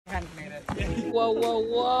Whoa, whoa,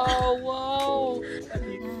 whoa, whoa.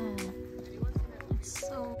 Yeah. It's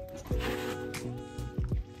so...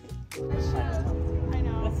 I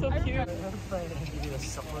know. That's so cute.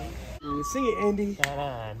 Sing it, Andy.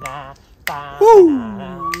 Woo!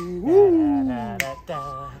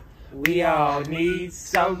 We all need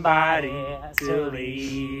somebody to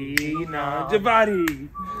lean on. Jabari.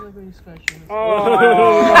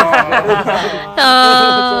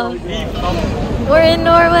 We're in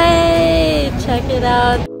Norway. Check it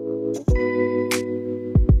out.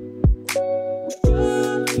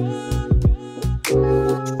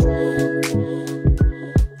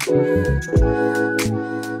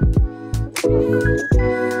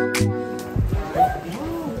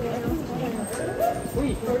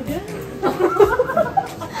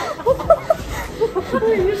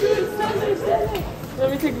 Let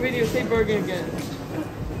me take a video. Say Bergen again.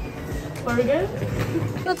 Bergen?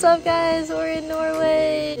 What's up, guys? We're in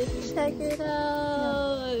Norway. Check it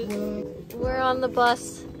out. We're on the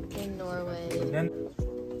bus in Norway.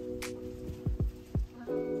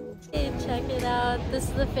 Hey, check it out. This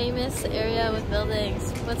is the famous area with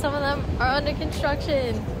buildings, but some of them are under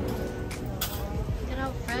construction. Look at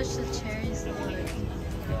how fresh the cherries look.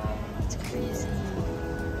 It's crazy.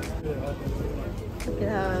 Look at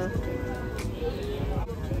how...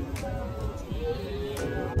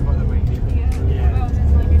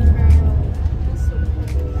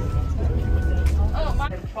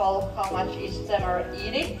 Control how much each of them are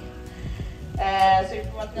eating. So if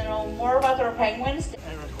you want to know more about our penguins,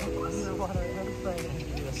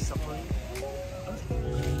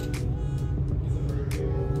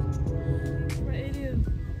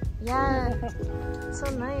 yeah, so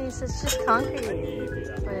nice. It's just concrete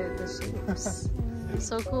for the shapes.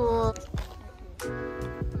 So cool.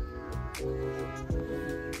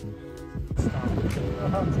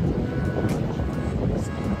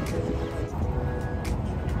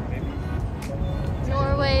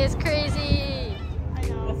 Norway is crazy. I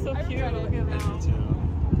know. That's so cute. Look at that.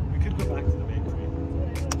 We could go back to the bakery.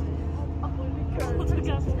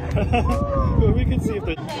 We could see if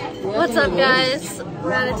they... What's up, guys?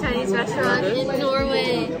 We're at a Chinese restaurant in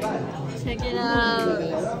Norway. Check it out.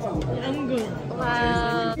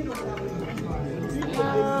 Wow.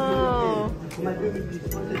 Wow.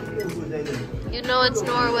 You know it's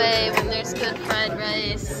Norway when there's good fried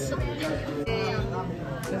rice.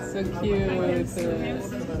 That's so cute.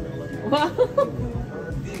 Wow.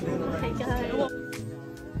 Hey, guys.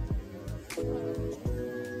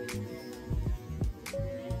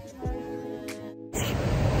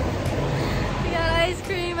 We got ice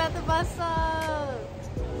cream at the bus stop.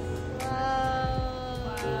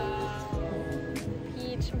 Wow.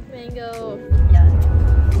 Peach mango. Yeah.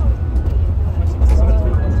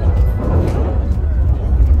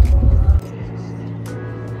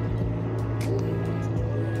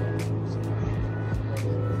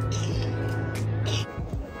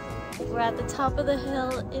 We're at the top of the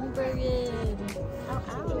hill in Bergen. Ow,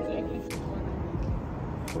 ow.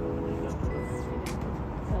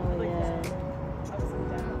 Oh, yeah.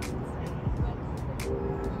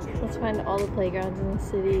 Let's find all the playgrounds in the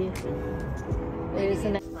city. There's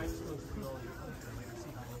an...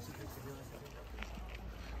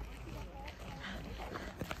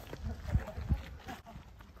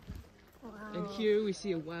 Wow. And here we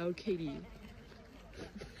see a wild kitty.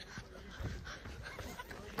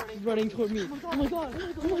 He's running toward me. Oh my god!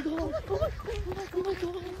 Oh my god! Oh my god! Oh my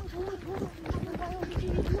god!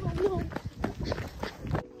 No!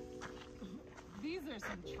 These are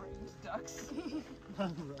some trained ducks.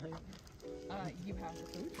 Right. You have the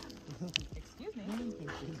food? Excuse me.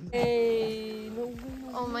 Hey! No.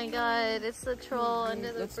 Oh my god, it's the troll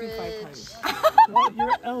under the bridge. What?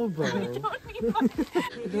 Your elbow.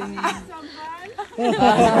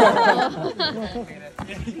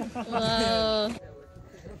 Wow.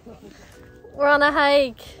 We're on a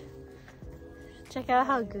hike. Check out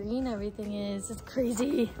how green everything is. It's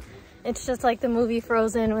crazy. It's just like the movie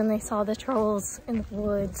Frozen when they saw the trolls in the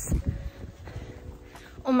woods.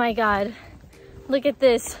 Oh my god. Look at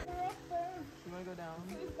this. You wanna go down?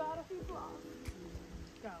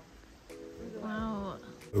 Wow.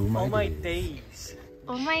 Oh my days.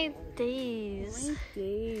 Oh my days. Oh my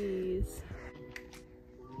days.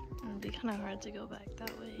 It'd be kind of hard to go back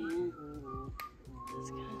that way. It's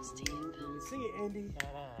kind of steep. Sing it, Andy.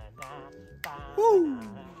 Woo!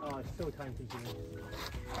 Oh, it's so time consuming.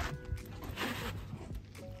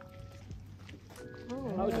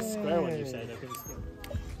 Oh, I was just square when you said it.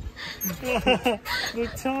 The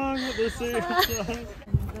tongue, the same tongue.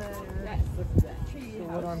 So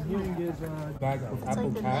what I'm hearing is bag of It's apple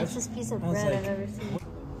like the cash. nicest piece of bread I've ever seen.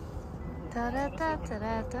 Maniac.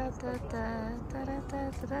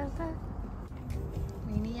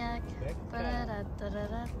 Maniac.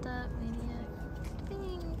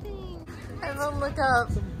 Ding, ding. Everyone look up.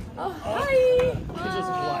 Oh, hi! I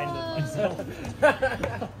just blinded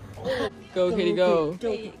myself. Go, Katie, go. Get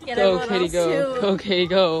Go, everyone Katie, else go. too. Go, Katie,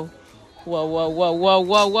 go. Whoa, whoa, whoa, whoa,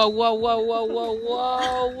 whoa, whoa, whoa, whoa, whoa, whoa,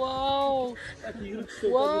 whoa,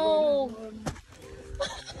 whoa.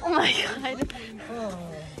 Oh my god.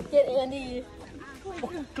 Get Andy.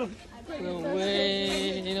 No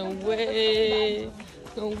way, no way,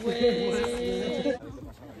 no way.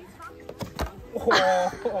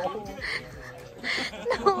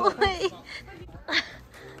 No way.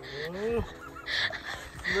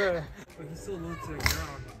 Yeah, but he still looks to the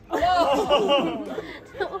ground.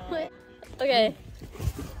 No way. Okay.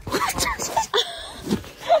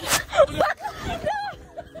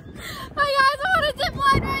 My guys, I'm on a zip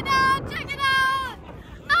line right now. Check it out.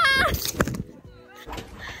 Ah!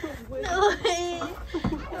 No way.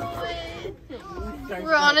 No way.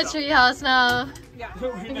 We're on a treehouse now.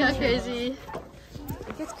 Look how crazy.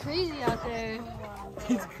 It gets crazy out there.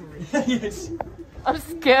 It's crazy. I'm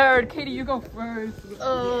scared. Katie, you go first.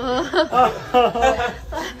 Oh.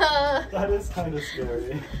 That is kind of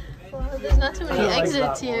scary. Well, there's not too many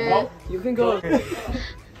exits here. Well, You can go. it's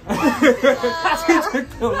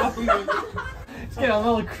getting a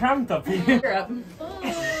little cramped up here.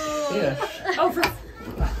 Yeah. Oh, for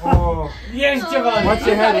Oh. Yes, Javon. Watch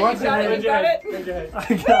your head. Watch your head. You got it?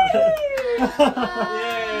 I got it.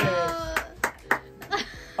 Yay.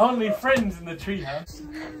 Only friends in the treehouse.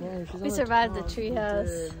 We survived the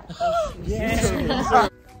treehouse. Yeah.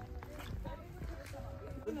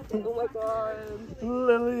 Oh my god.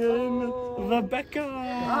 Lillian, Rebecca.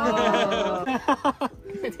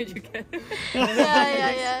 Did you get it?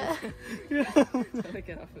 Yeah. Trying to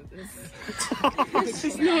get off of this.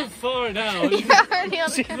 She's not far now. You're already on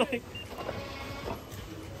the She's camera. like,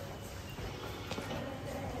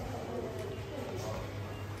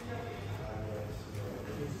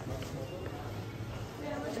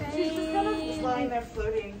 Lying there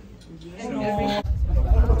floating. We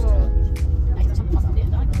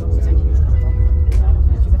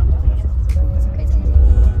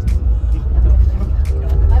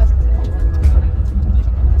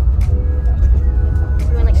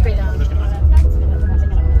went like straight down.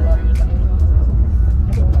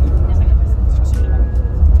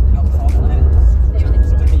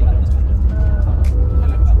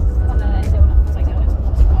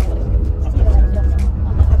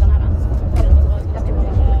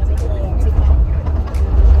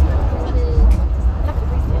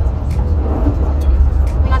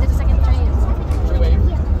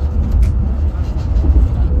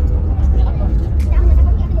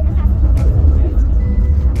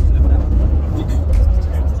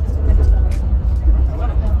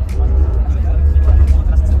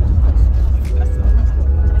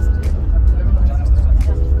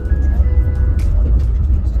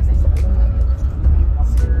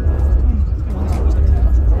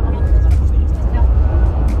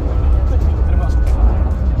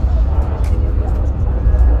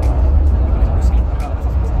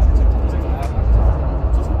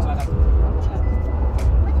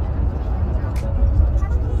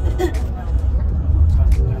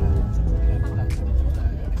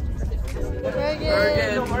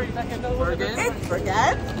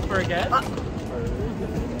 Bergen?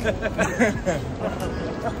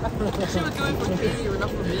 She was doing for Katie or not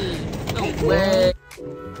for me. No way.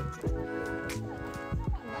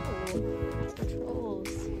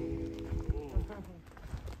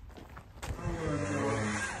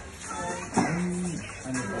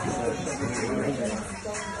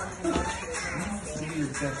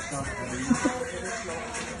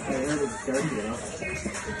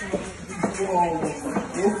 Trolls.